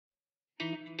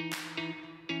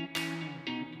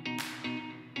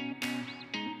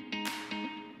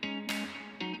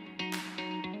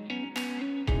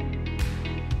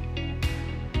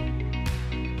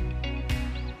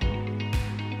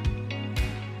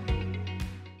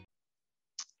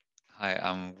Hi,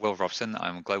 I'm Will Robson.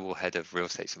 I'm Global Head of Real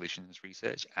Estate Solutions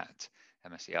Research at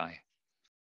MSCI.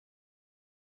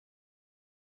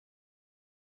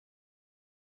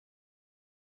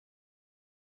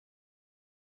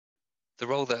 The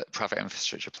role that private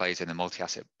infrastructure plays in a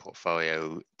multi-asset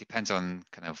portfolio depends on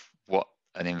kind of what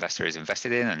an investor is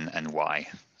invested in and why.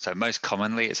 So most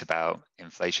commonly, it's about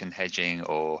inflation hedging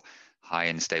or high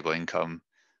and stable income,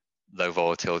 low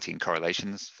volatility and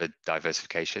correlations for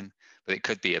diversification. But it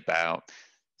could be about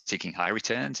seeking high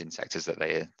returns in sectors that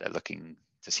they're looking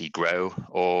to see grow,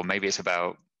 or maybe it's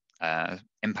about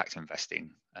impact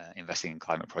investing, investing in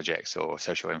climate projects or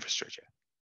social infrastructure.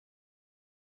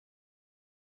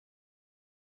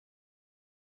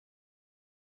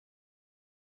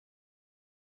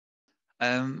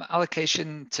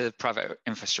 Allocation to private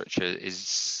infrastructure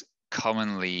is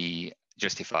commonly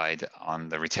justified on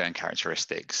the return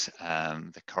characteristics,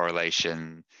 the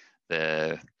correlation,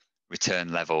 the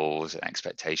return levels and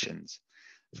expectations.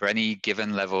 For any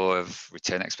given level of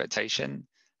return expectation,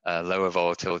 lower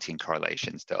volatility and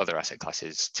correlations to other asset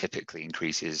classes typically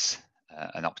increases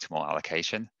an optimal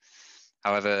allocation.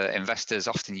 However, investors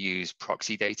often use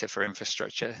proxy data for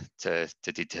infrastructure to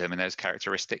determine those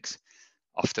characteristics.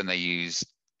 Often they use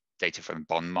data from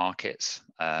bond markets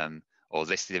or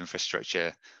listed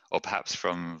infrastructure, or perhaps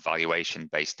from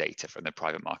valuation-based data from the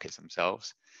private markets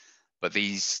themselves. But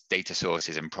these data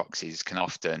sources and proxies can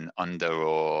often under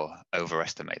or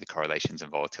overestimate the correlations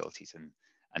and volatilities,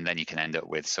 and then you can end up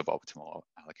with suboptimal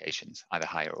allocations, either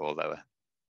higher or lower.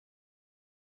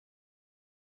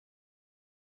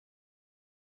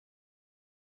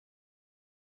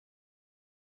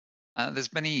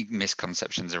 There's many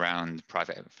misconceptions around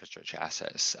private infrastructure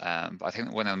assets, but I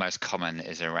think one of the most common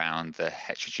is around the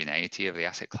heterogeneity of the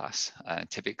asset class.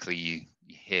 Typically, you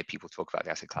hear people talk about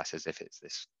the asset class as if it's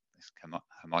this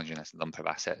homogeneous lump of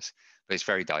assets, but it's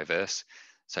very diverse.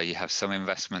 So you have some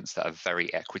investments that are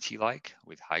very equity-like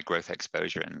with high growth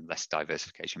exposure and less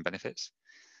diversification benefits.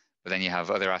 But then you have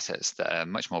other assets that are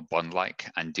much more bond-like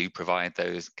and do provide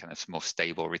those kind of more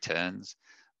stable returns,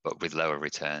 but with lower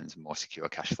returns, more secure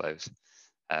cash flows.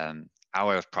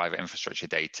 Our private infrastructure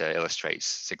data illustrates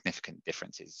significant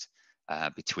differences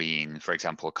between, for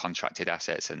example, contracted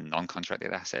assets and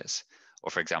non-contracted assets. Or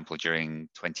for example, during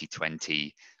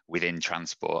 2020, within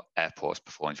transport, airports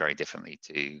performed very differently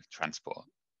to transport.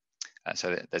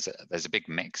 So there's a big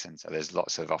mix, and so there's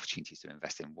lots of opportunities to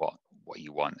invest in what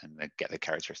you want and get the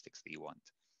characteristics that you want.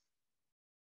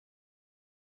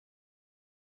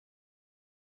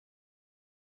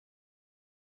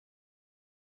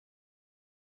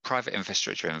 Private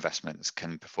infrastructure investments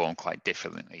can perform quite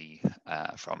differently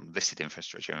from listed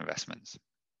infrastructure investments.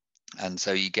 And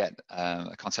so you get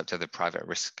a concept of the private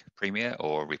risk premium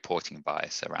or reporting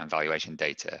bias around valuation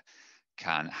data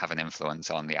can have an influence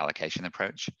on the allocation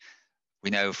approach.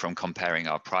 We know from comparing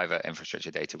our private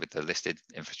infrastructure data with the listed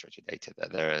infrastructure data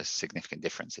that there are significant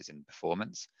differences in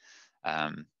performance.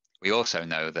 We also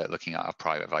know that looking at our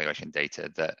private valuation data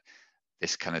that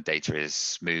this kind of data is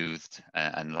smoothed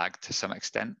and lagged to some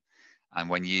extent. And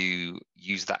when you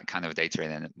use that kind of data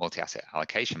in a multi-asset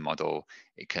allocation model,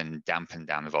 it can dampen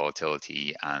down the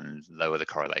volatility and lower the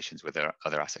correlations with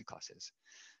other asset classes.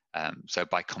 So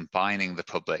by combining the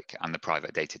public and the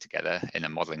private data together in a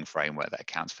modeling framework that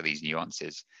accounts for these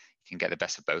nuances, you can get the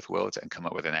best of both worlds and come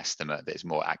up with an estimate that is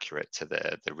more accurate to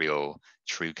the real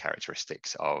true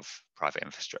characteristics of private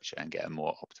infrastructure and get a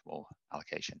more optimal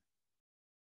allocation.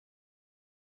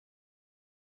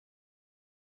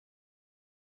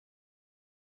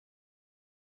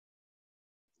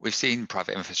 We've seen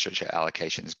private infrastructure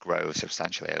allocations grow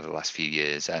substantially over the last few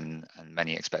years, and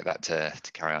many expect that to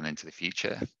carry on into the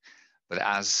future. But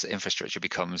as infrastructure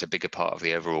becomes a bigger part of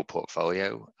the overall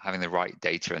portfolio, having the right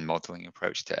data and modeling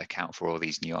approach to account for all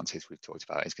these nuances we've talked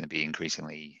about is going to be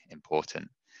increasingly important.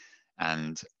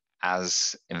 And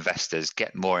as investors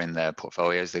get more in their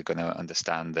portfolios, they're going to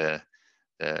understand the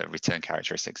return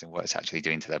characteristics and what it's actually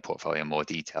doing to their portfolio in more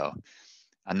detail.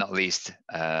 And not least,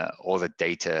 all the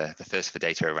data, the thirst for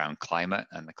data around climate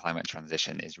and the climate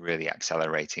transition is really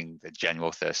accelerating the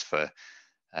general thirst for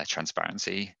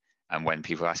transparency. And when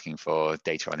people are asking for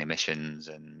data on emissions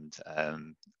and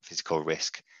physical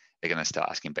risk, they're going to start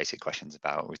asking basic questions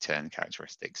about return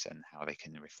characteristics and how they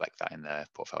can reflect that in their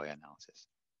portfolio analysis.